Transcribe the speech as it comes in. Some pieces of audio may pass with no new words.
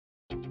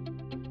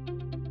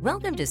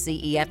Welcome to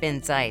CEF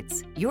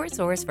Insights, your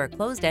source for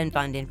closed-end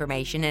fund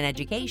information and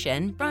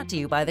education, brought to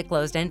you by the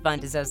Closed End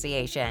Fund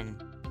Association.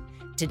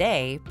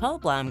 Today, Paul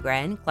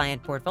Blomgren,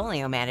 Client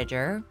Portfolio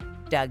Manager,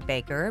 Doug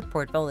Baker,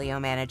 Portfolio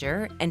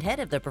Manager and Head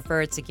of the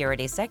Preferred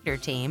Securities Sector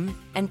Team,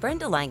 and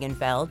Brenda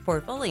Langenfeld,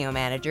 Portfolio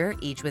Manager,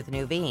 each with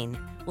Nuveen,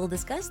 will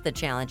discuss the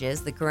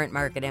challenges the current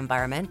market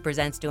environment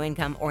presents to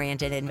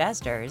income-oriented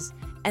investors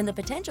and the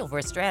potential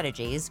for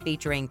strategies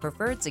featuring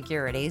preferred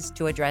securities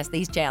to address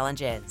these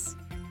challenges.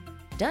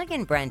 Doug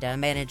and Brenda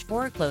manage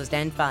 4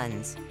 closed-end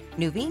funds: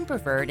 Nuveen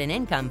Preferred and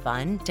Income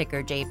Fund,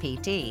 ticker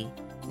JPT;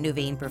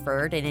 Nuveen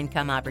Preferred and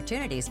Income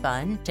Opportunities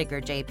Fund,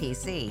 ticker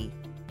JPC;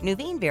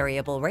 Nuveen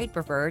Variable Rate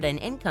Preferred and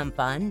Income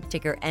Fund,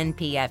 ticker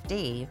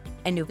NPFD;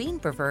 and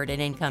Nuveen Preferred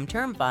and Income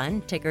Term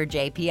Fund, ticker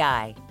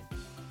JPI.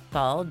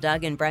 Paul,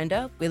 Doug, and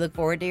Brenda, we look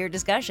forward to your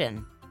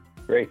discussion.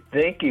 Great.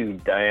 Thank you,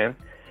 Diane.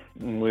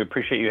 We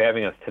appreciate you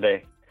having us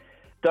today.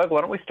 Doug,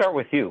 why don't we start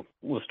with you?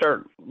 We'll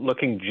start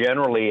looking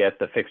generally at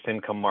the fixed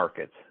income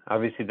markets.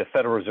 Obviously, the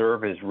Federal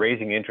Reserve is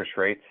raising interest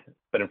rates,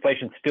 but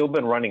inflation's still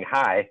been running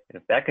high.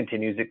 And if that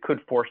continues, it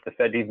could force the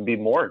Fed to even be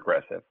more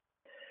aggressive.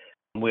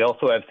 We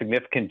also have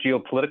significant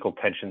geopolitical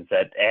tensions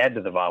that add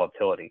to the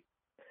volatility.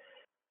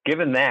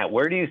 Given that,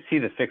 where do you see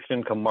the fixed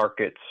income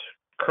markets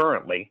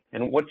currently,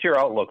 and what's your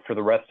outlook for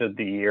the rest of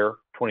the year,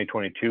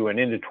 2022,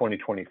 and into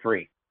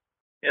 2023?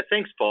 Yeah,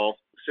 thanks, Paul.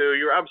 So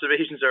your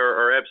observations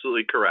are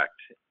absolutely correct.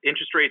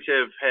 Interest rates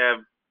have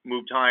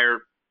moved higher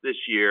this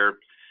year,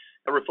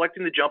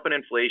 reflecting the jump in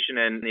inflation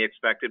and the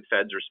expected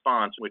Fed's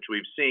response, which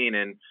we've seen,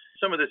 and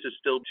some of this is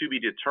still to be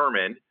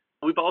determined.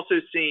 We've also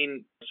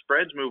seen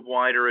spreads move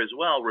wider as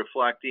well,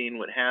 reflecting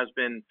what has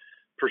been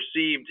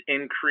perceived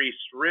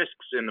increased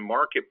risks in the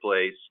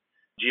marketplace,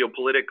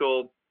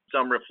 geopolitical,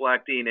 some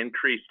reflecting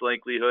increased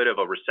likelihood of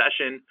a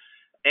recession,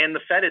 and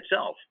the Fed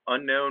itself,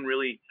 unknown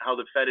really how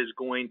the Fed is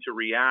going to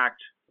react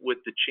with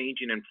the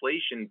changing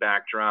inflation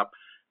backdrop,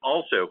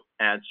 also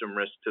adds some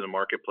risk to the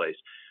marketplace.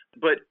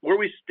 But where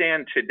we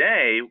stand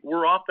today,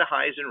 we're off the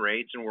highs in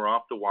rates and we're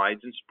off the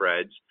wides and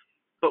spreads.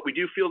 But we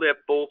do feel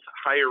that both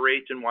higher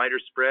rates and wider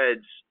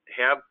spreads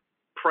have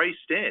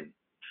priced in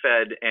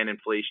Fed and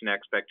inflation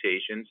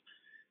expectations,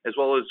 as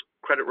well as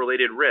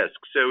credit-related risk.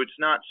 So it's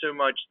not so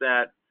much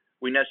that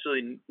we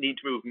necessarily need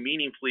to move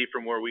meaningfully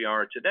from where we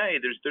are today.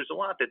 There's a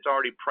lot that's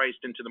already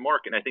priced into the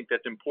market. And I think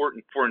that's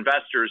important for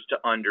investors to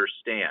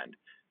understand.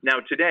 Now,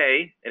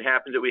 today, it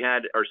happens that we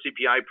had our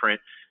CPI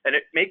print, and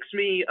it makes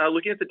me,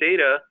 looking at the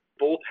data,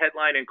 both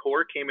headline and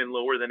core came in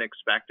lower than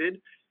expected.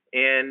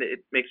 And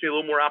it makes me a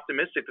little more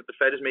optimistic that the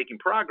Fed is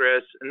making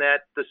progress and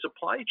that the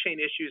supply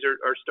chain issues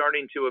are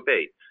starting to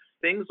abate.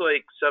 Things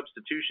like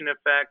substitution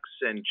effects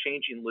and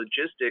changing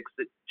logistics,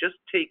 that just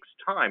takes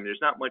time. There's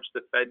not much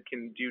the Fed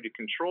can do to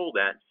control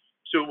that.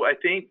 So I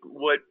think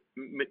what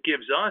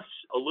gives us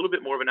a little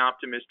bit more of an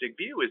optimistic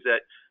view is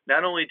that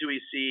not only do we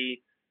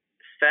see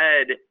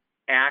Fed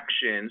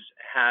actions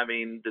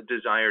having the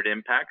desired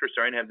impact or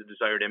starting to have the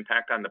desired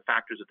impact on the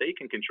factors that they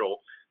can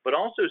control, but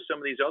also some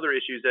of these other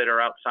issues that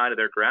are outside of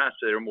their grasp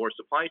that are more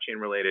supply chain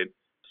related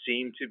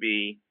seem to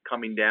be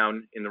coming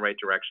down in the right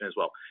direction as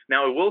well.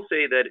 Now, I will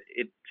say that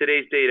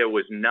today's data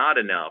was not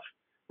enough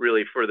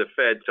really for the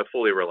Fed to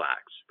fully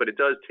relax, but it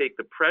does take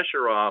the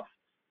pressure off,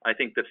 I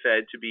think, the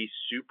Fed to be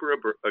super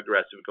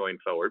aggressive going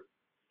forward,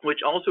 which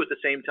also at the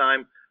same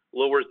time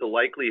lowers the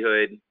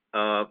likelihood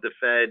of the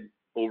Fed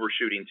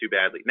overshooting too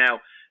badly. Now,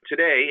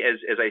 today,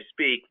 as I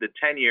speak, the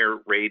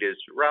 10-year rate is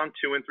around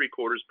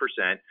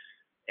 2.75%.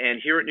 And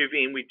here at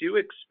Nuveen, we do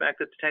expect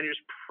that the 10-year is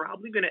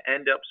probably going to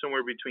end up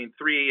somewhere between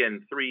 3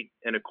 and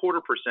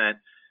 3.25%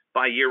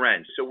 by year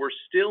end. So we're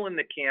still in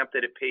the camp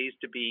that it pays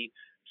to be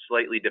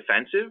slightly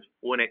defensive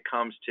when it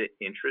comes to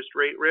interest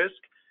rate risk.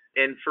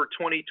 And for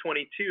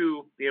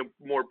 2022,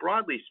 more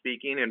broadly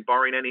speaking, and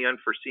barring any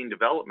unforeseen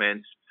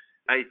developments,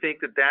 I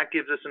think that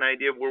gives us an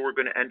idea of where we're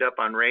going to end up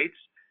on rates.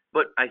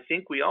 But I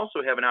think we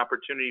also have an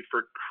opportunity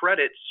for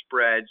credit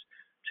spreads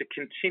to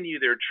continue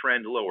their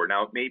trend lower.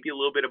 Now, it may be a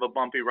little bit of a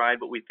bumpy ride,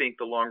 but we think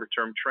the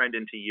longer-term trend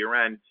into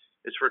year-end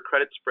is for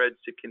credit spreads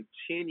to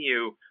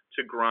continue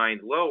to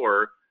grind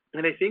lower.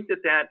 And I think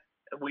that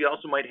we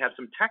also might have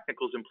some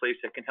technicals in place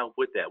that can help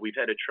with that. We've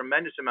had a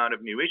tremendous amount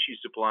of new issue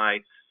supply,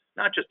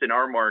 not just in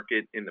our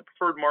market, in the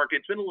preferred market.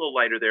 It's been a little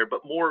lighter there,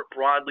 but more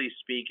broadly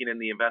speaking in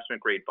the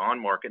investment-grade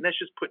bond market. And that's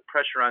just put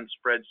pressure on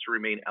spreads to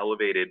remain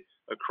elevated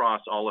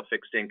across all of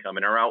fixed income.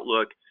 And our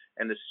outlook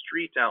and the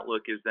street's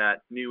outlook is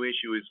that new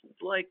issue is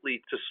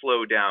likely to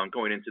slow down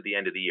going into the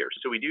end of the year.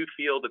 So we do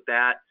feel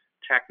that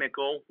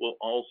technical will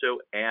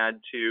also add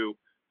to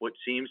what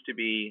seems to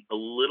be a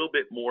little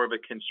bit more of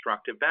a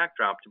constructive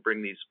backdrop to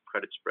bring these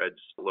credit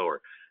spreads lower.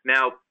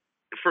 Now,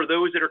 for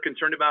those that are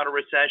concerned about a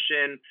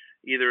recession,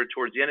 either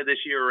towards the end of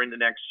this year or in the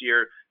next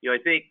year, I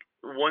think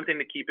one thing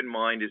to keep in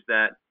mind is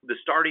that the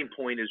starting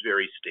point is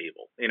very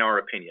stable, in our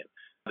opinion.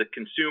 The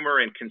consumer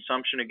and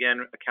consumption,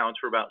 again, accounts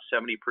for about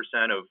 70%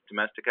 of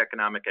domestic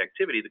economic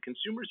activity. The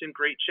consumer's in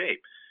great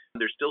shape.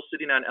 They're still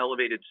sitting on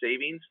elevated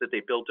savings that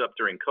they built up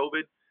during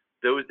COVID.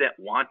 Those that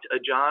want a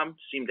job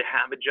seem to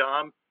have a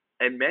job.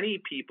 and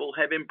many people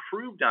have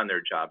improved on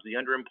their jobs. The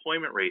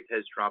underemployment rate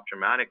has dropped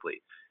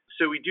dramatically.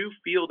 So we do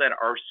feel that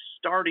our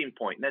starting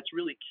point, and that's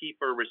really key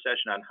for a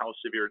recession on how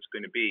severe it's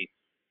going to be,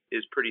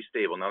 is pretty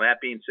stable. Now,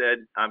 that being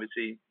said,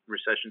 obviously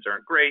recessions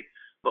aren't great,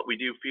 but we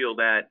do feel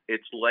that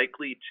it's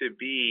likely to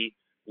be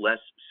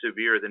less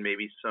severe than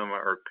maybe some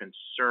are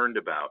concerned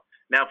about.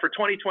 Now, for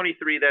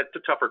 2023, that's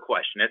a tougher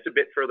question. That's a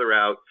bit further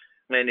out,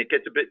 and it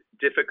gets a bit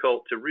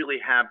difficult to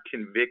really have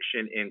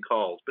conviction in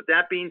calls. But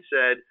that being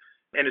said,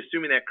 and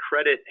assuming that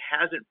credit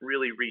hasn't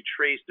really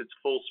retraced its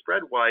full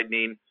spread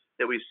widening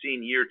that we've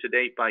seen year to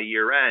date by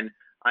year end,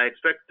 I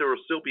expect there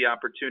will still be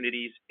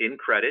opportunities in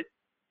credit,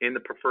 in the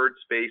preferred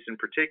space in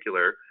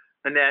particular,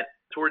 and that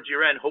towards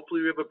year end,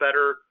 hopefully we have a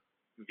better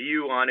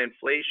view on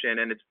inflation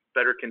and it's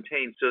better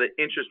contained so that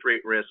interest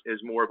rate risk is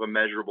more of a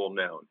measurable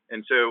known.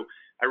 And so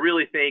I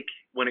really think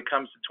when it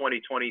comes to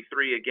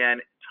 2023, again,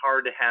 it's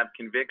hard to have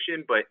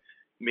conviction, but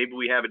maybe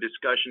we have a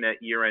discussion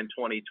at year end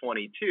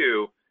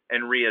 2022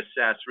 and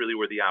reassess really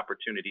where the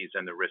opportunities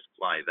and the risks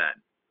lie then.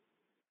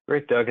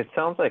 Great, Doug. It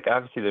sounds like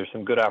obviously there's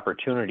some good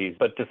opportunities,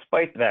 but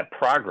despite that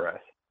progress,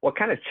 what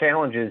kind of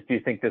challenges do you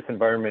think this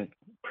environment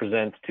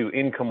presents to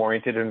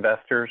income-oriented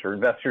investors or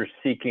investors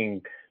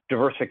seeking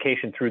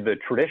diversification through the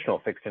traditional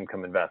fixed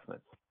income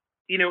investments?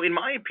 You know, in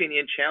my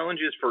opinion,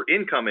 challenges for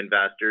income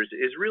investors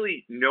is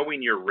really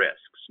knowing your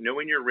risks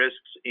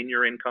in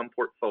your income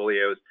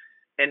portfolios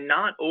and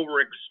not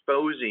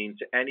overexposing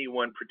to any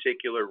one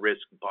particular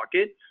risk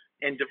bucket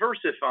and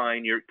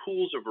diversifying your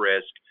pools of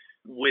risk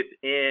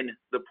within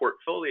the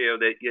portfolio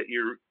that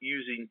you're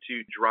using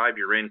to drive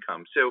your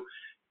income. So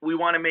we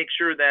want to make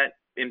sure that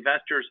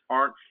investors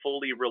aren't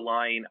fully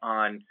relying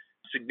on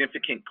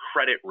significant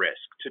credit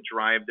risk to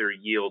drive their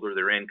yield or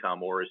their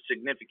income, or a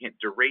significant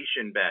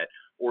duration bet,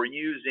 or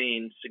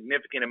using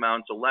significant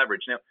amounts of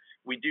leverage. Now,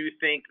 we do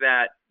think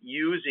that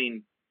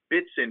using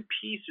bits and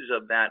pieces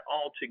of that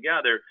all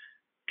together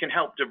can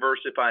help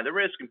diversify the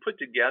risk and put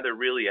together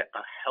really a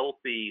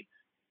healthy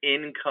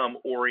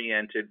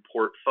income-oriented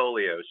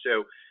portfolio.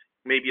 So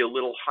maybe a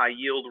little high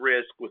yield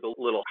risk with a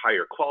little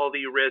higher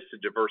quality risk to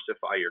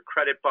diversify your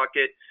credit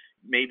bucket,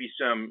 maybe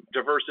some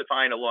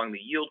diversifying along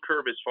the yield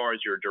curve as far as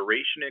your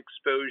duration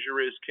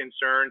exposure is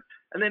concerned,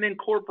 and then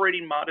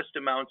incorporating modest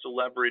amounts of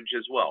leverage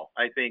as well.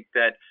 I think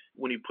that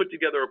when you put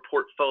together a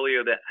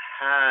portfolio that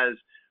has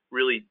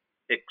really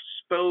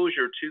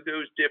exposure to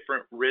those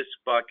different risk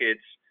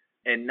buckets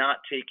and not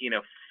taking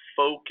a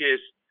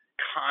focused,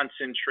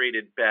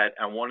 concentrated bet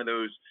on one of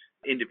those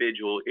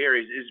individual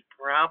areas is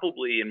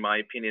probably, in my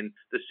opinion,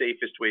 the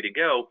safest way to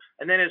go.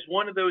 And then as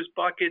one of those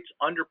buckets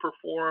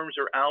underperforms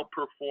or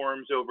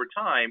outperforms over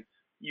time,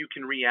 you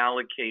can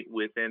reallocate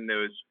within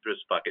those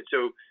risk buckets.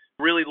 So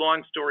really,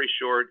 long story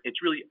short,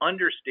 it's really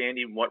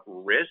understanding what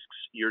risks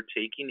you're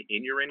taking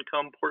in your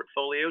income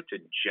portfolio to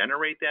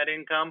generate that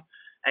income,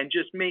 and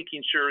just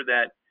making sure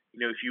that, you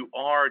know, if you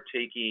are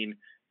taking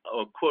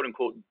a quote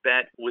unquote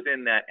bet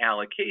within that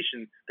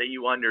allocation, that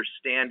you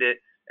understand it,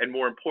 and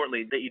more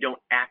importantly, that you don't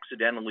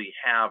accidentally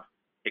have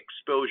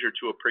exposure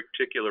to a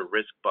particular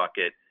risk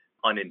bucket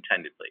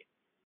unintendedly.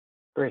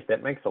 Great,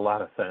 that makes a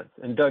lot of sense.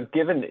 And Doug,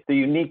 given the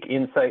unique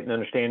insight and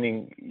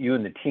understanding you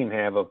and the team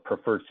have of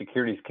preferred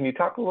securities, can you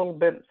talk a little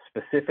bit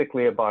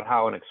specifically about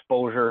how an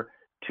exposure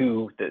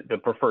to the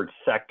preferred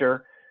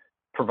sector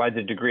provides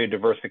a degree of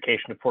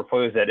diversification of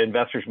portfolios that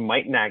investors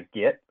might not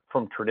get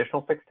from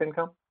traditional fixed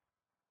income?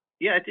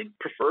 Yeah, I think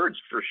preferreds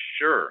for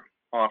sure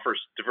offers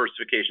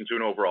diversification to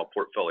an overall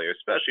portfolio,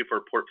 especially for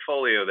a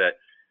portfolio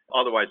that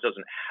otherwise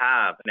doesn't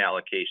have an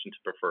allocation to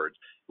preferreds.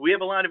 We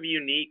have a lot of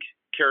unique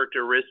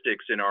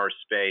characteristics in our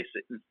space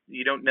that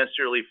you don't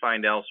necessarily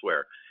find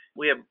elsewhere.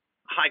 We have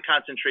high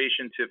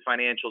concentration to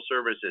financial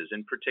services,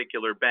 in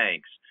particular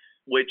banks,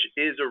 which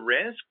is a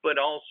risk, but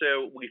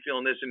also we feel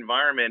in this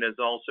environment is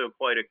also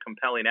quite a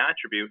compelling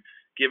attribute,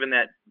 given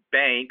that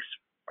banks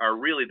are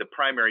really the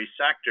primary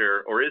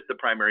sector, or is the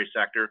primary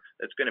sector,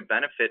 that's going to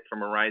benefit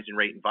from a rising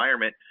rate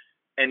environment.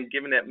 And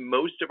given that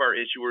most of our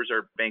issuers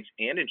are banks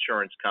and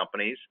insurance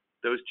companies,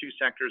 those two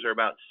sectors are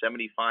about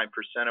 75%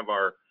 of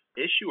our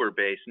issuer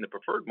base in the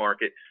preferred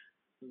market.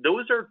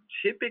 Those are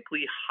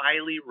typically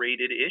highly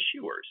rated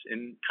issuers,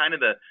 and kind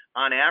of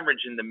on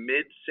average in the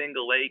mid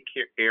single A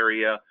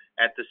area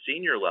at the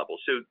senior level.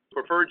 So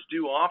preferreds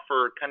do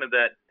offer kind of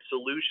that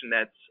solution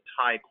that's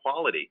high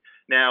quality.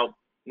 Now,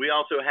 we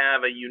also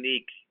have a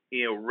unique,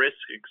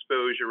 risk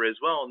exposure as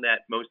well, in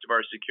that most of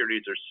our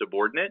securities are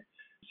subordinate.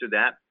 So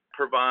that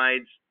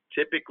provides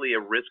typically a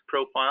risk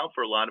profile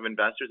for a lot of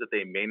investors that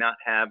they may not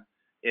have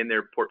in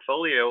their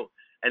portfolio.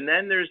 And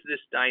then there's this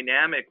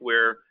dynamic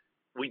where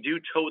we do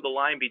toe the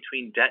line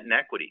between debt and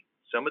equity.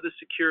 Some of the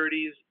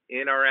securities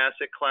in our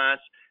asset class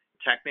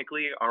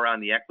technically are on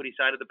the equity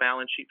side of the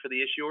balance sheet for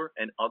the issuer,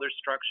 and other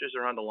structures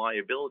are on the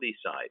liability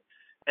side.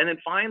 And then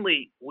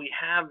finally, we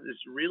have this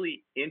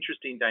really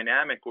interesting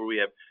dynamic where we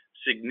have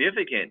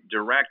significant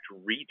direct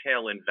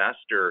retail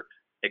investor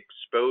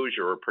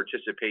exposure or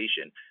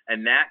participation,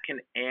 and that can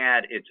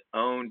add its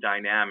own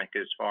dynamic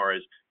as far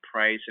as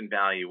price and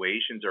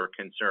valuations are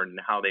concerned and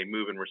how they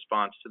move in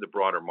response to the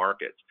broader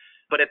markets.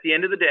 But at the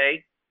end of the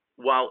day,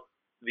 while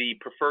the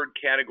preferred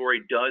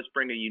category does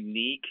bring a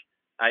unique,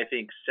 I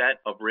think, set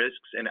of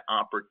risks and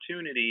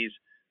opportunities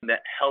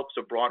that helps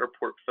a broader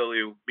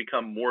portfolio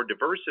become more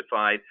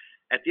diversified,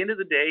 at the end of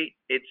the day,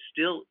 it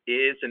still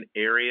is an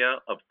area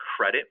of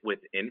credit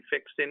within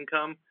fixed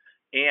income.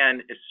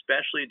 And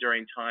especially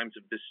during times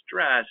of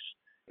distress,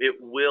 it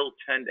will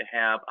tend to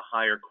have a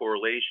higher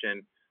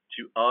correlation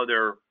to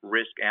other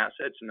risk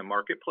assets in the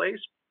marketplace.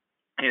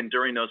 And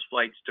during those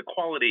flights to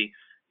quality,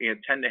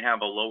 tend to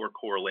have a lower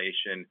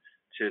correlation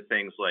to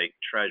things like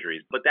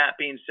treasuries. But that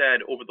being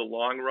said, over the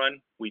long run,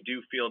 we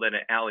do feel that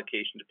an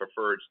allocation to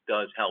preferreds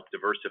does help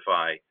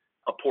diversify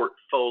a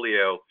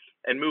portfolio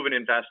and move an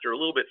investor a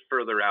little bit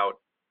further out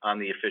on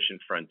the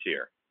efficient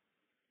frontier.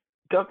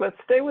 Doug, let's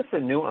stay with the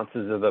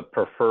nuances of the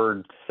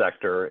preferred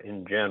sector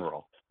in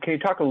general. Can you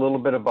talk a little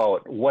bit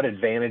about what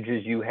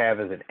advantages you have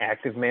as an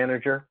active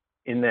manager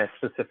in that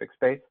specific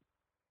space?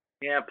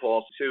 Yeah,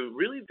 Paul. So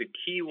really the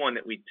key one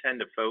that we tend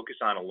to focus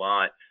on a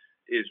lot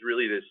is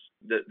really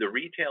the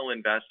retail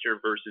investor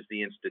versus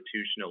the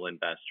institutional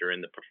investor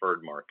in the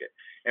preferred market.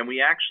 And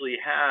we actually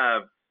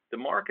have the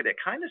market that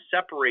kind of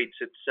separates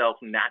itself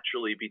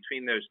naturally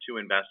between those two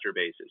investor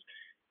bases.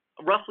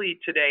 Roughly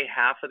today,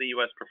 half of the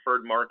U.S.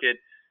 preferred market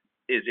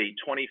is a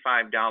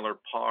 $25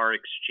 par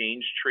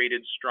exchange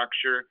traded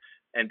structure.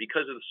 And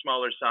because of the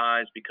smaller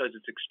size, because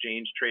it's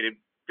exchange traded,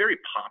 very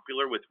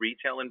popular with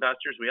retail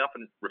investors. We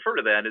often refer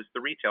to that as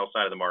the retail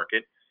side of the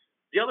market.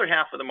 The other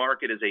half of the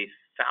market is a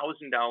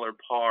 $1,000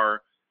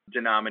 par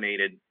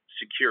denominated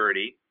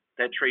security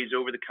that trades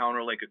over the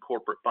counter like a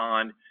corporate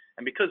bond.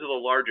 And because of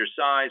the larger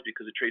size,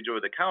 because it trades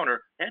over the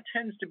counter, that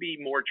tends to be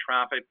more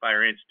trafficked by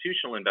our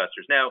institutional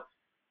investors. Now,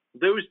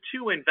 those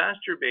two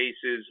investor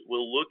bases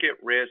will look at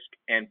risk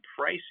and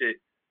price it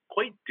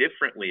quite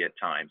differently at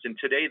times. And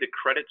today, the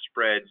credit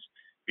spreads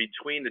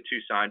between the two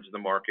sides of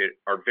the market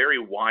are very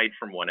wide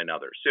from one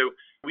another. So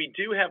we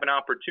do have an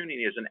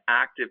opportunity as an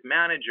active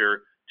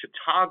manager to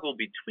toggle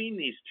between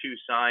these two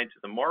sides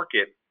of the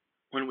market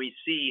when we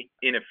see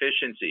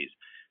inefficiencies.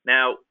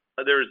 Now,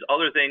 there's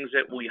other things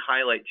that we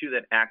highlight too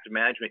that active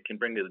management can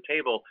bring to the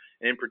table.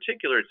 And in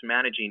particular, it's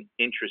managing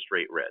interest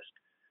rate risk.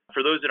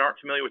 For those that aren't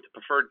familiar with the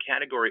preferred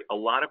category, a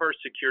lot of our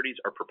securities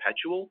are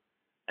perpetual.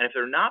 And if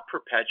they're not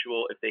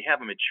perpetual, if they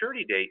have a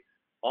maturity date,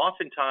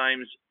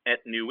 oftentimes at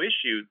new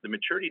issue, the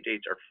maturity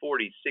dates are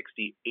 40,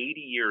 60,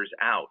 80 years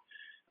out.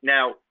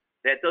 Now,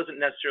 that doesn't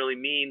necessarily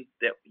mean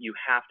that you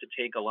have to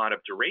take a lot of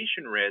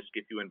duration risk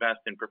if you invest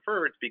in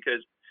preferreds,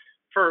 because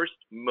first,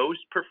 most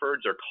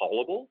preferreds are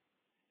callable,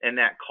 and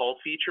that call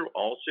feature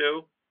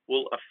also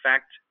will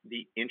affect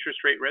the interest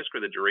rate risk or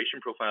the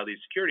duration profile of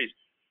these securities.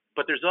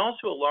 But there's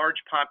also a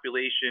large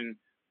population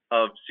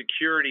of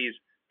securities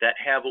that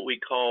have what we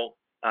call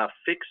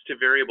fixed to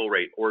variable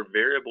rate or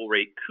variable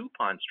rate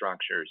coupon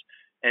structures.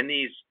 And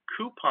these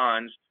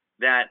coupons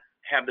that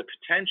have the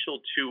potential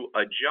to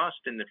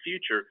adjust in the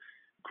future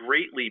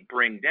greatly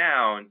bring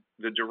down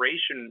the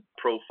duration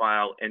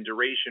profile and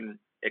duration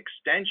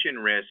extension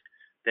risk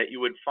that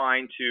you would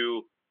find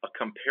to a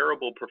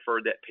comparable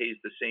preferred that pays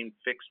the same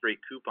fixed rate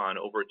coupon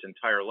over its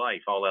entire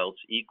life, all else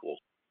equal.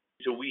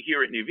 So we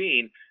here at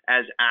Nuveen,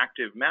 as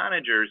active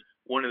managers,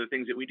 one of the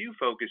things that we do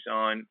focus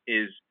on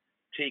is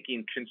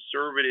taking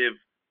conservative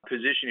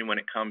positioning when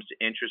it comes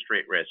to interest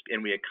rate risk.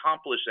 And we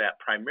accomplish that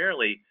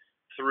primarily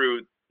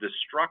through the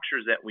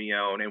structures that we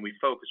own, and we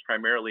focus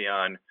primarily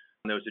on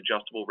those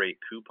adjustable rate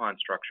coupon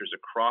structures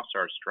across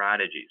our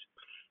strategies.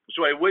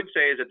 So I would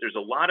say is that there's a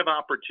lot of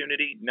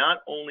opportunity, not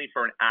only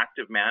for an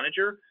active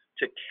manager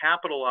to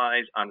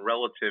capitalize on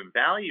relative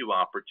value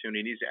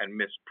opportunities and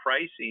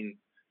mispricing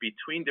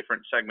between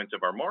different segments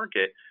of our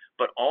market,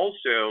 but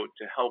also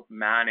to help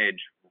manage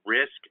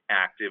risk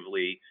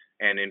actively,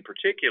 and in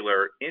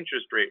particular,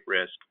 interest rate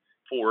risk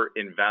for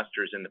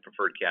investors in the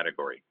preferred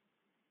category.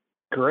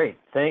 Great.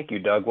 Thank you,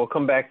 Doug. We'll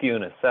come back to you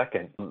in a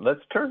second.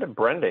 Let's turn to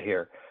Brenda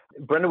here.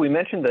 Brenda, we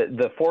mentioned that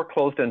the four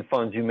closed-end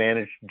funds you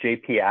manage,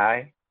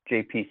 JPI,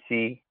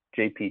 JPC,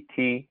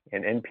 JPT,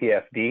 and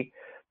NPFD,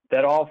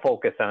 that all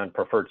focus on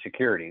preferred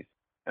securities.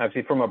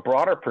 Obviously, from a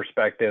broader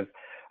perspective,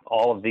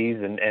 all of these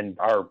and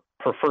our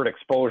preferred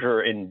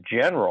exposure in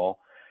general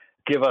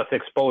give us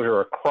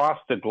exposure across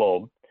the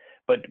globe.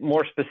 But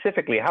more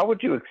specifically, how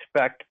would you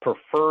expect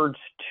preferreds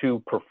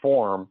to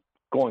perform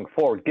going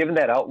forward, given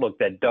that outlook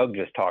that Doug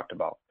just talked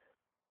about?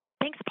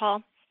 Thanks,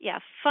 Paul. Yeah,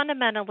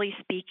 fundamentally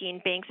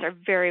speaking, banks are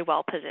very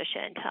well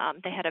positioned.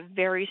 They had a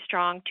very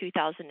strong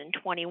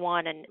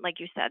 2021, and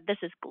like you said, this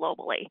is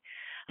globally.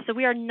 So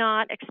we are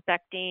not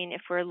expecting,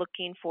 if we're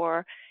looking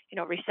for,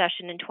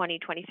 recession in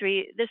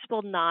 2023, this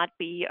will not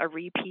be a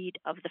repeat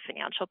of the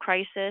financial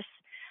crisis.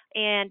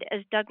 And as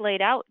Doug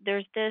laid out,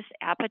 there's this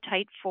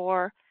appetite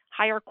for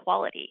higher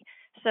quality.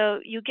 So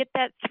you get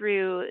that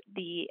through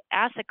the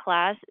asset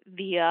class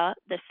via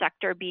the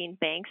sector being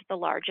banks, the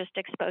largest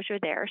exposure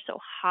there, so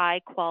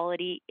high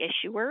quality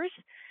issuers.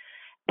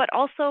 but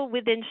also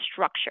within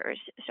structures.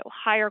 So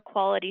higher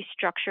quality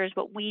structures,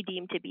 what we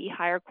deem to be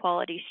higher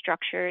quality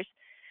structures,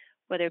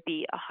 whether it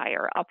be a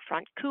higher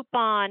upfront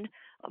coupon,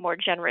 a more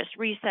generous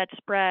reset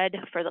spread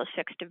for those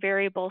fixed to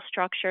variable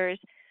structures,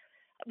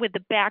 with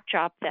the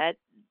backdrop that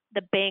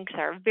the banks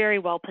are very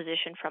well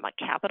positioned from a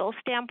capital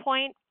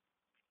standpoint.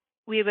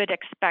 We would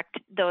expect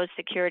those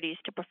securities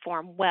to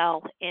perform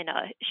well in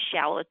a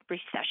shallow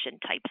recession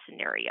type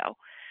scenario.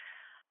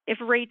 If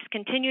rates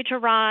continue to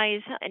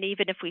rise, and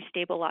even if we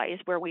stabilize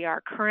where we are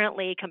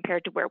currently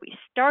compared to where we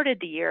started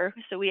the year,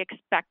 so we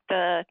expect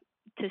to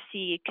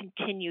see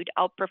continued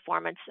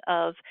outperformance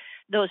of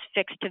those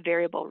fixed to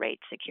variable rate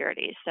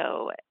securities.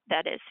 So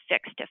that is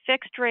fixed to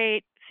fixed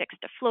rate, fixed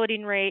to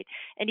floating rate,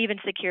 and even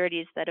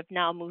securities that have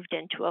now moved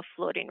into a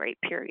floating rate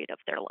period of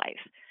their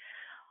life.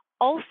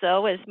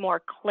 Also, as more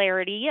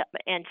clarity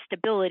and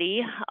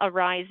stability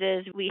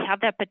arises, we have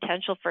that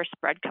potential for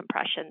spread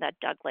compression that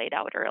Doug laid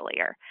out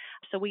earlier.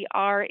 So we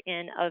are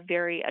in a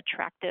very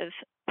attractive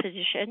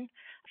position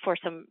for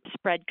some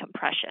spread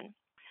compression.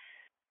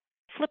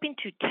 Flipping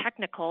to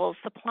technicals,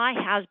 supply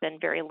has been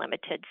very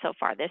limited so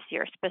far this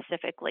year,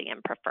 specifically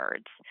in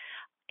preferreds,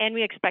 and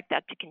we expect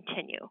that to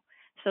continue.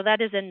 So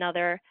that is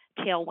another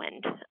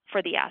tailwind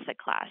for the asset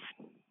class.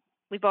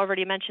 We've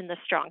already mentioned the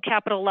strong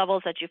capital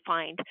levels that you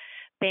find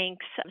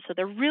banks. So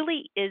there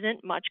really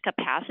isn't much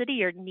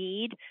capacity or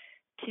need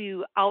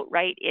to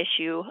outright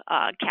issue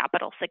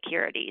capital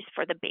securities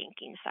for the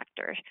banking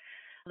sector.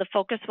 The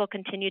focus will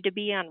continue to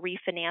be on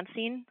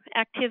refinancing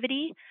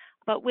activity,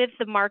 but with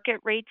the market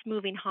rates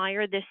moving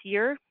higher this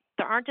year,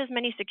 there aren't as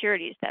many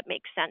securities that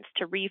make sense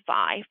to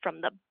refi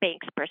from the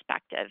bank's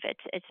perspective.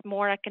 It's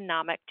more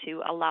economic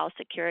to allow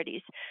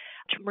securities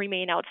to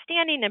remain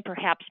outstanding and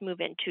perhaps move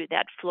into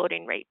that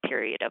floating rate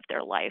period of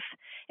their life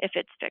if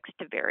it's fixed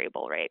to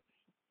variable rate.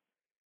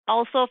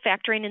 Also,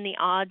 factoring in the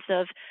odds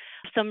of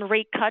some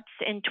rate cuts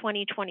in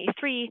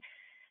 2023,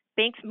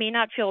 banks may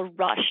not feel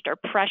rushed or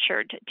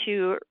pressured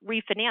to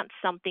refinance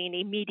something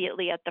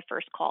immediately at the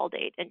first call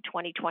date in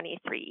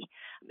 2023.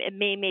 It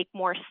may make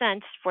more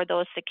sense for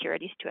those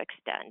securities to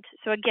extend.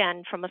 So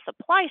again, from a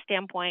supply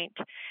standpoint,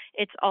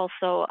 it's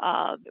also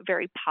a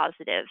very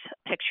positive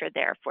picture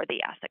there for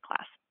the asset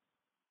class.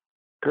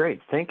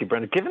 Great. Thank you,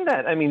 Brenda. Given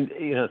that,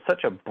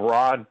 such a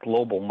broad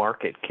global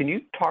market, can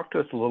you talk to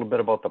us a little bit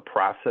about the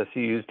process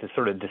you use to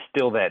sort of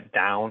distill that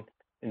down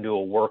into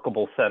a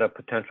workable set of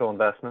potential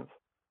investments?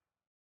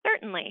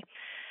 Certainly.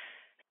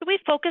 So we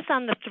focus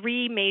on the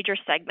three major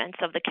segments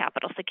of the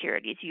capital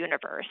securities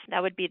universe.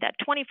 That would be that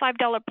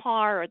 $25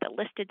 par or the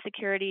listed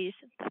securities,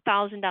 the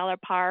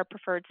 $1,000 par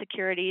preferred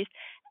securities,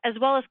 as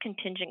well as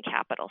contingent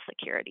capital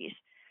securities.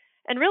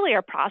 And really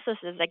our process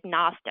is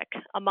agnostic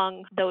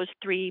among those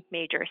three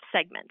major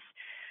segments.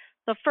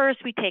 So first,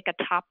 we take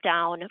a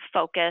top-down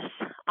focus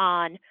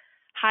on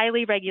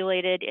highly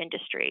regulated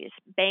industries,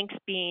 banks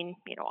being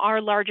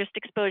our largest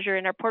exposure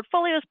in our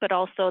portfolios, but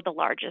also the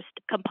largest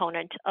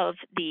component of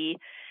the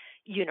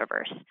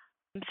universe.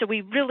 So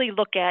we really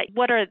look at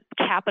what are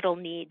capital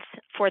needs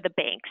for the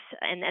banks,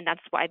 and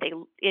that's why they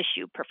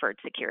issue preferred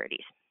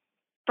securities.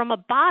 From a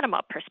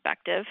bottom-up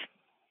perspective,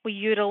 we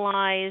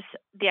utilize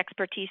the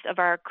expertise of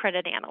our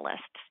credit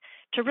analysts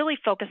to really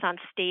focus on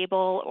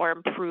stable or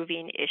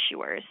improving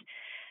issuers.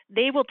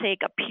 They will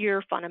take a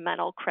pure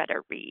fundamental credit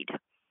read.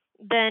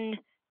 Then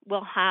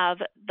we'll have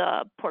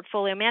the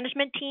portfolio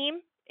management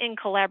team in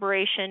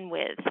collaboration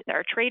with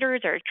our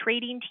traders, our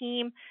trading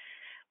team.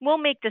 We'll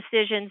make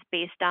decisions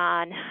based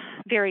on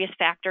various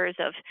factors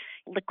of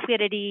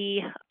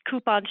liquidity,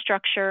 coupon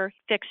structure,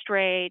 fixed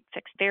rate,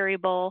 fixed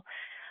variable,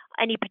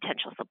 any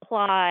potential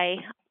supply.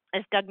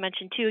 As Doug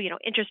mentioned too,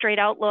 interest rate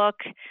outlook,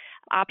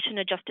 option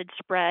adjusted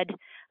spread,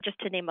 just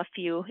to name a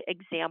few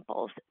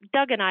examples.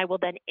 Doug and I will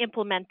then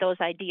implement those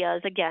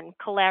ideas, again,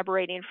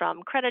 collaborating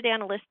from credit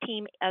analyst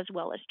team as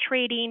well as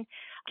trading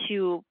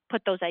to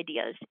put those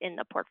ideas in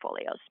the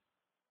portfolios.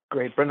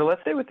 Great. Brenda,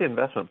 let's stay with the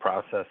investment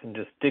process and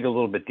just dig a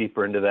little bit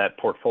deeper into that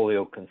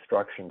portfolio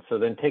construction. So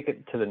then take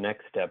it to the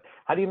next step.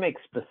 How do you make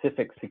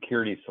specific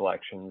security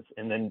selections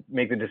and then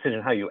make the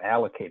decision how you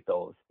allocate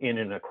those in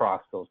and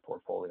across those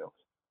portfolios?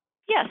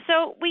 Yeah,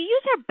 so we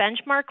use our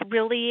benchmark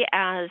really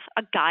as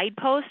a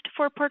guidepost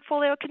for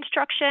portfolio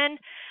construction,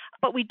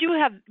 but we do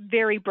have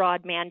very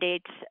broad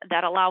mandates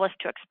that allow us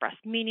to express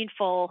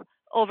meaningful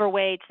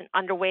overweights and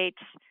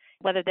underweights,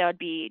 whether that would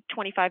be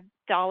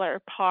 $25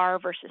 par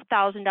versus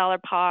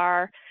 $1,000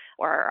 par,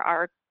 or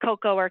our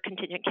COCO or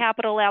contingent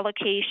capital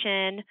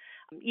allocation,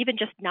 even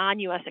just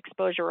non-U.S.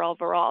 exposure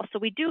overall. So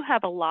we do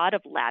have a lot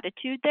of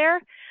latitude there,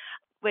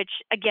 which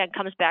again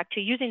comes back to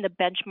using the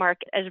benchmark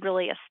as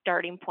really a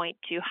starting point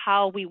to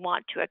how we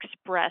want to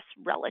express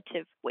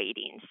relative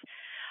weightings.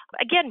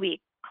 Again,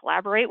 we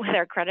collaborate with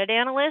our credit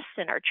analysts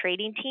and our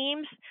trading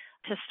teams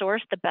to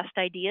source the best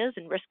ideas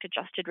and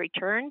risk-adjusted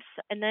returns,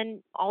 and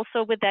then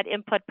also with that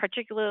input,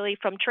 particularly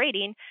from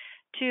trading,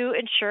 to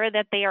ensure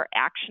that they are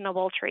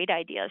actionable trade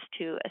ideas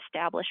to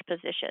establish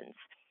positions.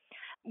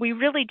 We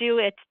really do.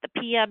 It's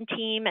the PM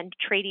team and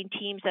trading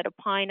teams that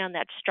opine on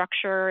that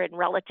structure and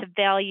relative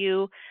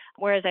value.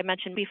 Whereas I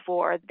mentioned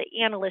before,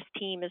 the analyst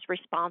team is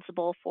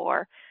responsible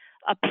for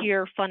a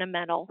pure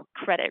fundamental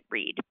credit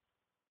read.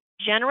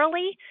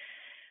 Generally,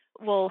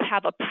 we'll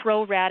have a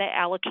pro rata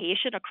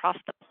allocation across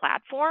the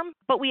platform,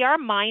 but we are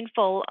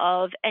mindful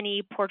of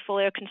any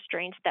portfolio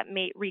constraints that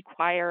may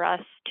require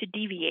us to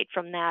deviate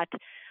from that.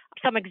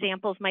 Some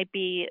examples might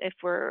be if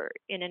we're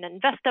in an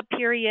invest up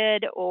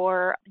period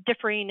or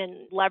differing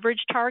in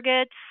leverage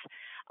targets,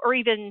 or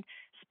even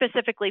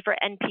specifically for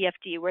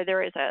NPFD, where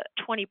there is a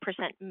 20%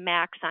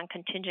 max on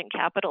contingent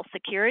capital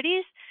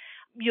securities.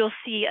 You'll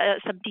see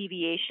some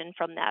deviation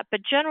from that. But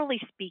generally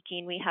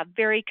speaking, we have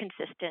very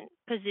consistent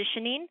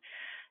positioning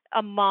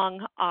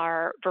among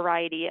our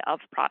variety of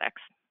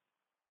products.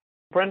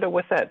 Brenda,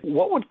 with that,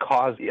 what would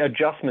cause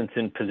adjustments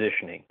in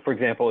positioning? For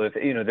example, if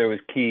there was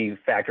key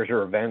factors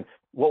or events,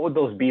 what would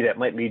those be that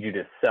might lead you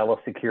to sell a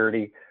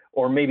security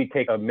or maybe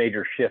take a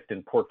major shift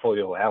in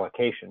portfolio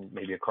allocation,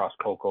 maybe across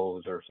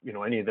COCOs or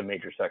any of the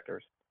major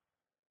sectors?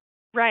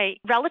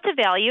 Right. Relative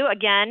value,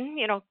 again,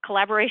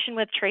 collaboration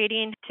with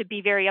trading to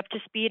be very up to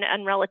speed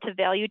on relative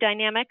value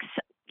dynamics,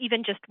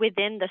 even just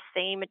within the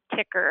same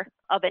ticker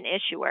of an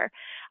issuer.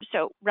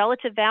 So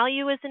relative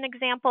value is an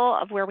example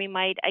of where we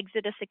might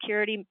exit a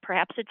security.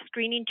 Perhaps it's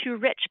screening too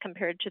rich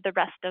compared to the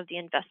rest of the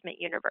investment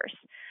universe.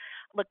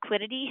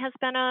 Liquidity has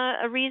been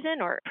a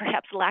reason, or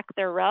perhaps lack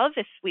thereof,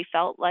 if we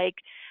felt like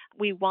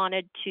we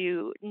wanted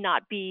to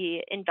not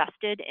be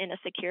invested in a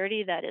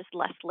security that is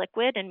less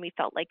liquid and we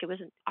felt like it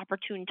was an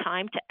opportune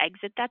time to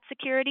exit that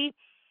security.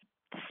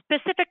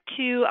 Specific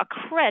to a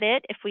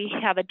credit, if we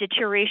have a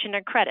deterioration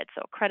in credit,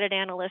 so a credit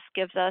analyst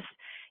gives us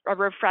a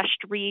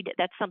refreshed read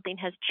that something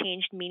has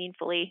changed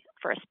meaningfully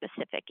for a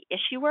specific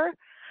issuer.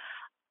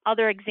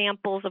 Other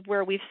examples of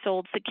where we've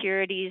sold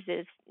securities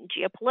is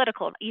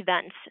geopolitical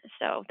events.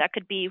 So that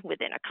could be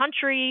within a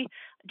country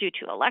due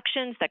to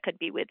elections, that could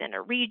be within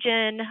a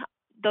region.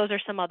 Those are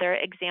some other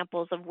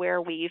examples of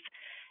where we've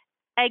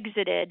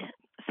exited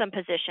some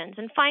positions.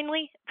 And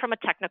finally, from a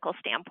technical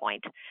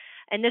standpoint,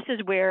 and this is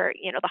where,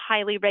 the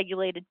highly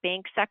regulated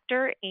bank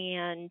sector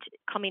and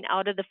coming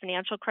out of the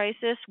financial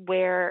crisis,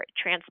 where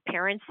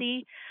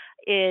transparency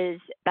is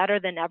better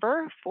than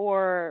ever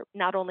for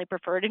not only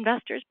preferred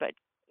investors, but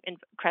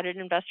credit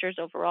investors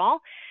overall.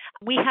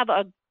 We have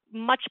a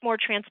much more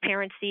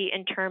transparency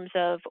in terms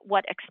of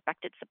what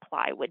expected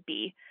supply would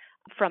be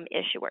from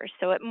issuers.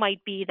 So it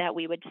might be that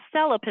we would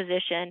sell a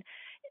position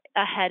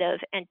ahead of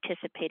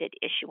anticipated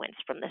issuance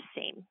from the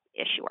same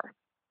issuer.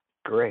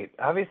 Great.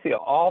 Obviously,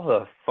 all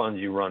the funds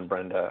you run,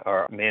 Brenda,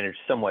 are managed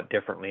somewhat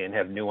differently and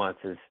have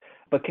nuances.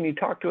 But can you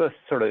talk to us,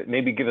 sort of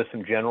maybe give us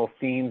some general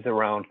themes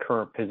around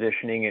current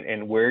positioning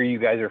and where you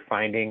guys are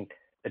finding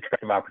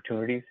attractive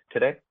opportunities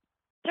today?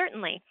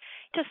 Certainly.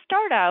 To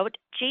start out,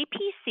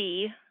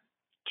 JPC,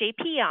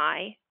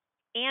 JPI,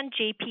 and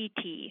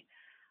JPT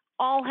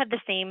all have the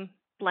same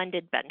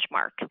blended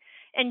benchmark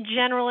and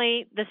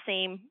generally the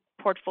same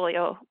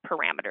portfolio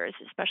parameters,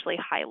 especially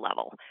high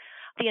level.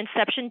 The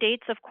inception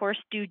dates, of course,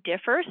 do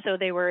differ, so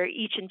they were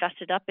each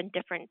invested up in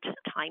different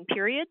time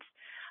periods.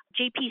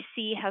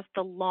 JPC has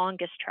the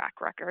longest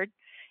track record,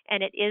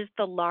 and it is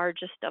the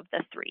largest of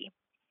the three.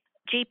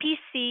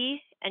 JPC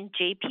and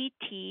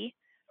JPT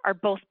are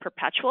both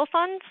perpetual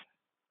funds,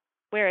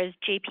 whereas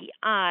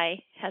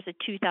JPI has a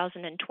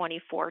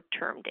 2024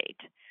 term date.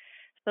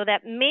 So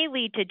that may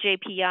lead to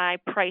JPI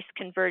price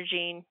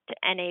converging to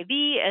NAV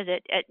as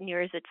it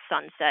nears its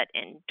sunset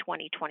in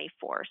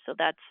 2024. So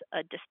that's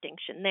a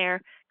distinction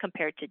there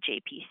compared to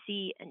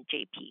JPC and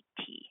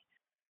JPT.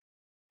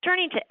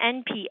 Turning to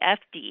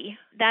NPFD,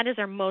 that is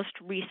our most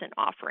recent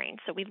offering.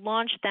 So we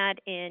launched that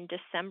in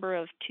December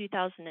of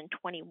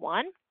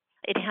 2021.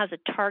 It has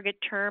a target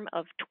term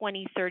of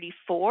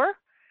 2034,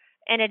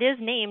 and it is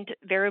named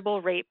Variable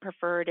Rate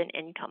Preferred and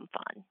Income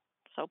Fund.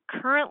 So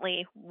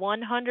currently,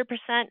 100%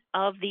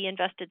 of the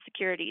invested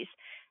securities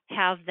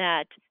have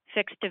that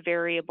fixed to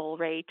variable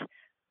rate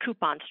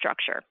coupon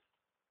structure.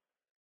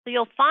 So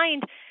you'll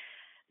find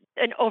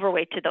an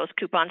overweight to those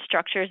coupon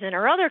structures in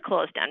our other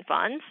closed-end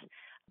funds,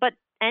 but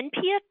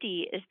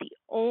NPFD is the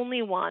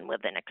only one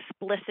with an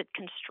explicit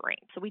constraint.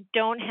 So we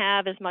don't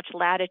have as much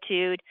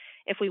latitude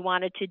if we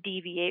wanted to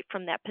deviate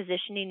from that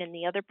positioning in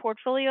the other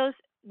portfolios.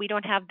 We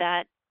don't have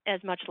that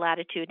as much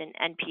latitude in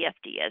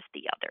NPFD as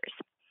the others.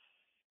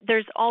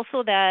 There's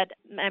also that,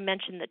 I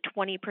mentioned the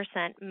 20%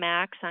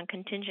 max on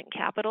contingent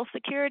capital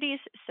securities.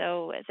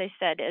 So as I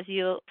said, as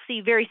you'll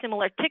see very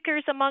similar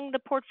tickers among the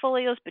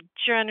portfolios, but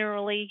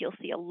generally you'll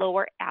see a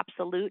lower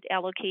absolute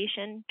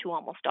allocation to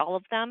almost all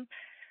of them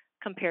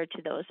compared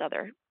to those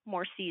other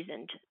more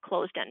seasoned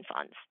closed-end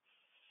funds.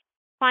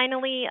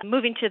 Finally,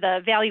 moving to the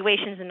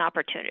valuations and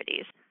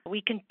opportunities.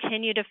 We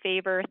continue to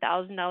favor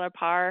 $1,000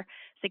 par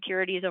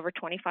securities over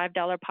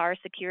 $25 par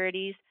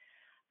securities.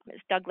 As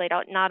Doug laid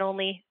out, not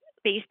only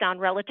based on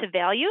relative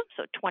value,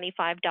 so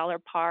 $25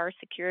 par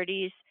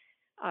securities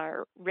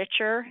are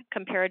richer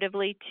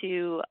comparatively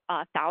to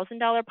a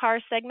 $1,000 par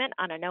segment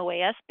on an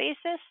OAS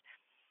basis,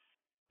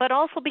 but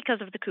also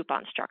because of the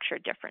coupon structure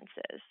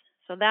differences.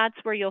 So that's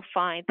where you'll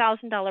find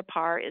 $1,000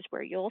 par is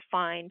where you'll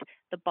find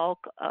the bulk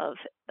of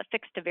the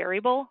fixed to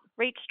variable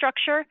rate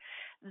structure.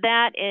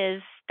 That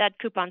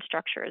coupon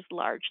structure is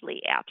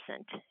largely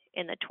absent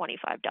in the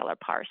 $25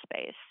 par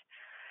space.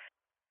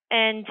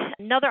 And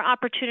another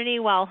opportunity,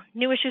 while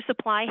new issue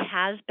supply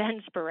has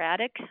been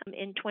sporadic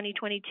in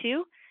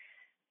 2022,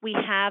 we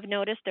have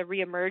noticed a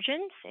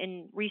reemergence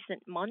in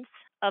recent months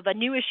of a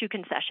new issue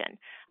concession,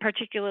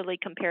 particularly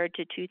compared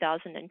to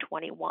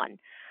 2021.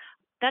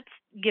 That's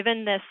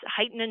given this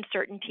heightened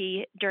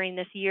uncertainty during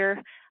this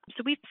year.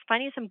 So we're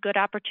finding some good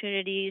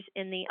opportunities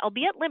in the,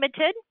 albeit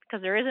limited,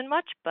 because there isn't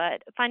much,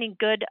 but finding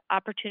good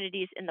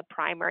opportunities in the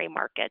primary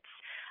markets,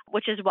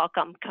 which is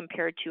welcome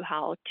compared to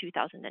how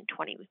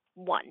 2021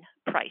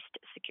 priced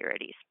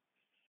securities.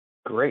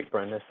 Great,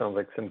 Brenda. Sounds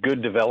like some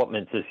good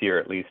developments this year,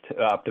 at least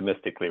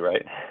optimistically,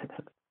 right?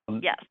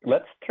 Yes.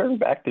 Let's turn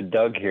back to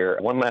Doug here.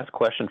 One last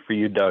question for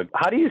you, Doug.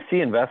 How do you see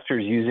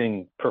investors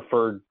using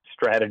preferred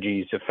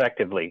strategies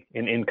effectively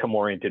in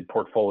income-oriented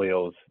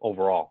portfolios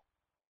overall?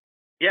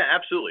 Yeah,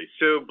 absolutely.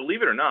 So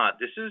believe it or not,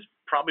 this is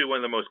probably one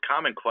of the most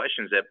common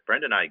questions that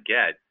Brenda and I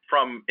get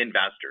from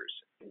investors.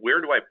 Where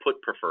do I put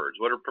preferreds?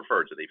 What are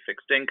preferreds? Are they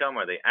fixed income?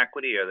 Are they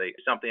equity? Are they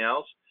something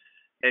else?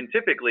 And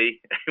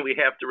typically, we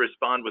have to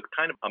respond with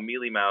kind of a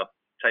mealy-mouth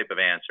type of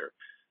answer.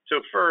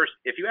 So first,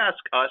 if you ask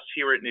us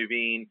here at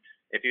Nuveen,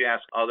 if you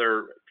ask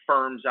other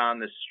firms on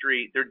the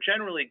street, they're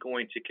generally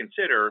going to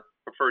consider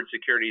preferred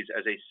securities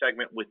as a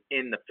segment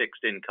within the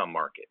fixed income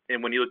market.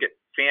 And when you look at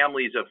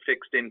families of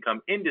fixed income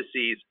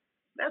indices,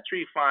 that's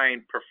where you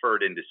find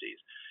preferred indices.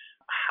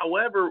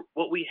 However,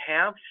 what we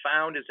have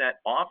found is that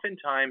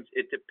oftentimes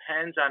it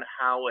depends on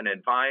how an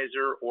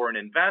advisor or an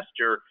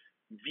investor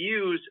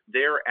views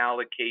their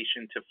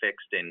allocation to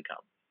fixed income.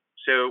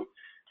 So,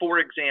 for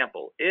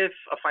example, if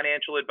a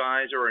financial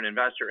advisor or an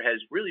investor has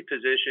really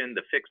positioned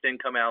the fixed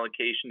income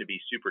allocation to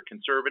be super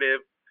conservative,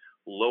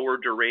 lower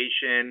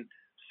duration,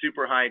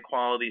 super high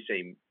quality,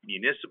 say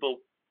municipal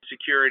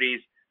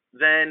securities,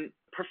 then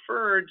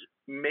preferreds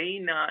may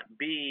not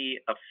be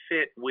a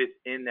fit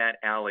within that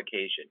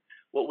allocation.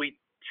 What we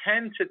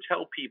tend to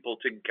tell people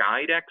to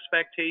guide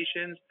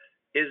expectations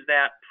is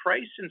that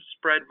price and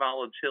spread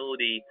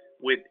volatility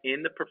within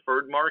the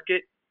preferred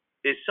market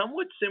is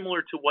somewhat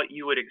similar to what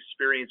you would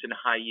experience in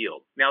high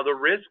yield. Now, the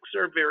risks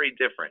are very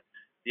different.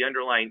 The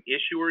underlying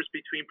issuers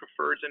between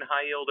preferreds and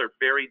high yield are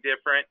very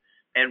different.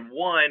 And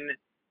one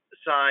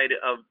side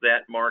of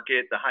that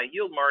market, the high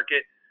yield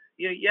market,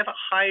 you have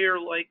a higher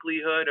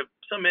likelihood of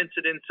some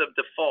incidents of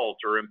default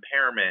or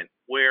impairment,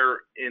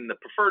 where in the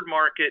preferred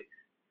market,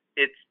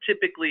 it's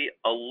typically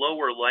a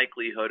lower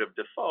likelihood of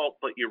default,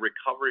 but your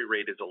recovery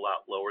rate is a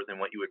lot lower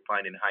than what you would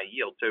find in high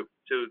yield. So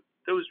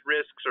those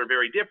risks are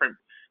very different,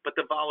 but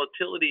the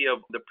volatility of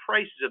the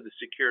prices of the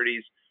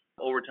securities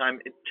over time,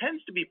 it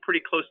tends to be pretty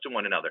close to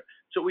one another.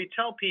 So what we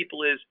tell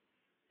people is,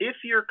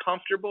 if you're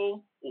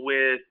comfortable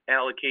with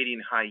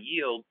allocating high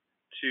yield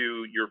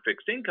to your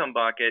fixed income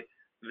bucket,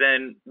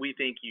 then we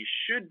think you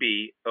should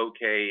be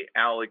okay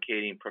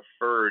allocating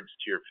preferreds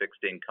to your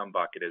fixed income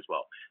bucket as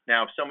well.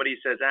 Now, if somebody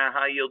says,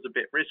 high yield's a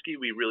bit risky,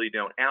 we really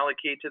don't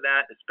allocate to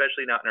that,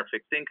 especially not in our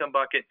fixed income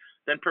bucket,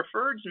 then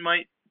preferreds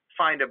might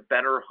find a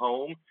better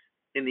home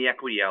in the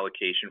equity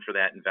allocation for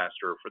that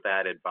investor or for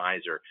that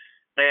advisor.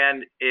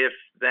 And if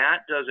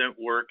that doesn't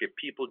work, if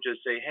people just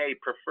say, hey,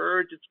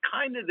 preferreds, it's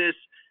kind of this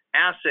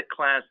asset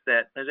class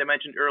that, as I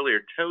mentioned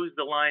earlier, toes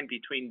the line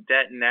between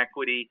debt and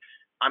equity,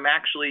 I'm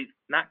actually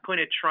not going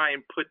to try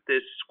and put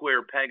this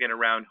square peg in a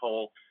round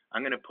hole.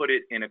 I'm going to put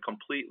it in a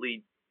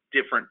completely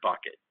different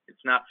bucket.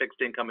 It's not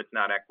fixed income. It's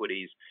not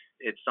equities.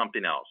 It's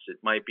something else.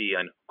 It might be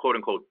an quote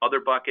unquote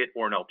other bucket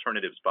or an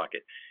alternatives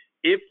bucket.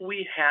 If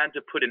we had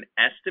to put an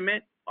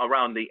estimate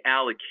around the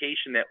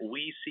allocation that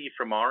we see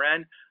from our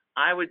end,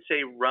 I would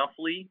say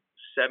roughly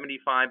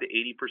 75 to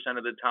 80%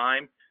 of the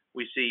time,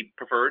 we see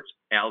preferreds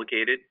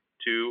allocated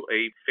to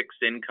a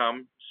fixed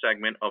income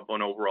segment of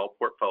an overall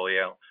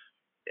portfolio.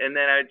 And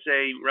then I'd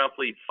say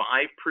roughly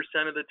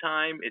 5% of the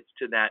time, it's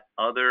to that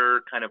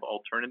other kind of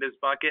alternatives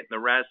bucket. And the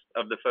rest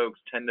of the folks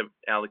tend to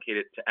allocate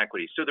it to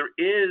equity. So there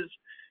is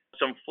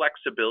some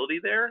flexibility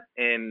there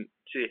and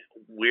to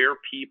where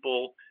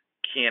people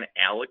can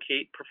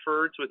allocate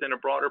preferreds within a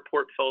broader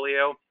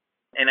portfolio.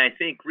 And I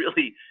think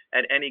really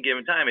at any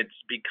given time,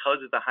 it's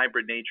because of the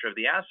hybrid nature of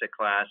the asset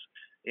class,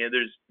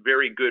 there's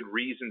very good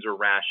reasons or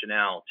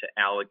rationale to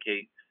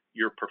allocate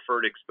your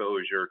preferred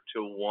exposure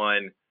to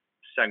one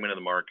segment of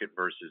the market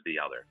versus the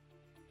other.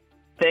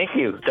 Thank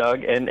you,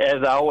 Doug. And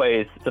as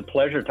always, it's a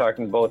pleasure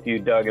talking to both you,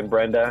 Doug and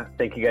Brenda.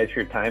 Thank you guys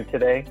for your time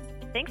today.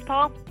 Thanks,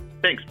 Paul.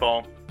 Thanks,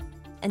 Paul.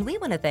 And we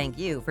want to thank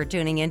you for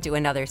tuning in to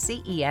another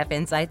CEF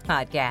Insights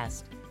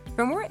podcast.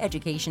 For more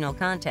educational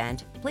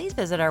content, please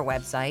visit our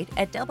website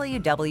at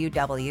www.cefa.com.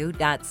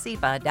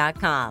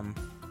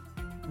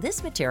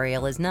 This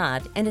material is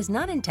not and is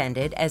not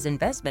intended as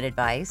investment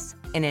advice,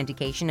 an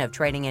indication of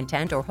trading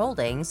intent or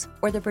holdings,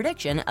 or the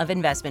prediction of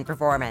investment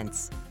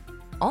performance.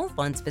 All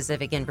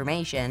fund-specific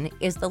information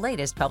is the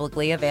latest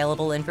publicly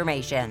available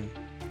information.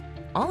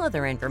 All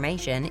other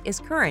information is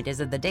current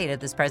as of the date of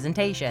this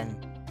presentation.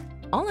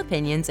 All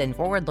opinions and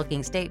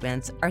forward-looking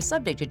statements are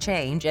subject to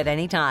change at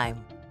any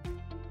time.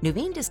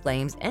 Nuveen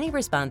disclaims any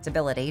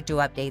responsibility to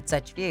update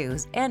such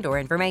views and/or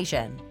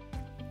information.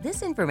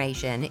 This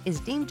information is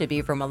deemed to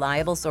be from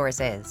reliable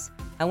sources.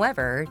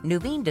 However,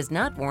 Nuveen does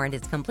not warrant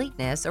its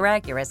completeness or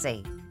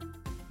accuracy.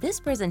 This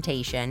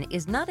presentation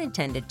is not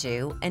intended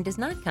to and does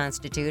not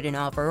constitute an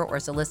offer or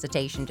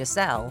solicitation to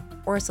sell,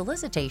 or a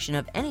solicitation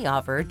of any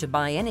offer to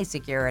buy any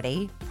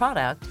security,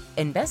 product,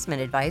 investment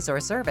advice,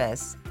 or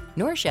service,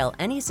 nor shall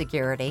any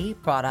security,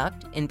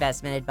 product,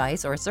 investment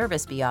advice, or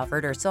service be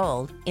offered or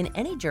sold in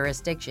any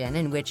jurisdiction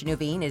in which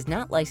Nuveen is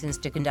not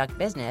licensed to conduct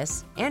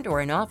business,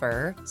 and/or an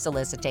offer,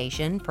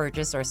 solicitation,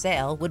 purchase, or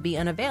sale would be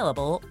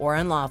unavailable or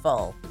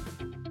unlawful.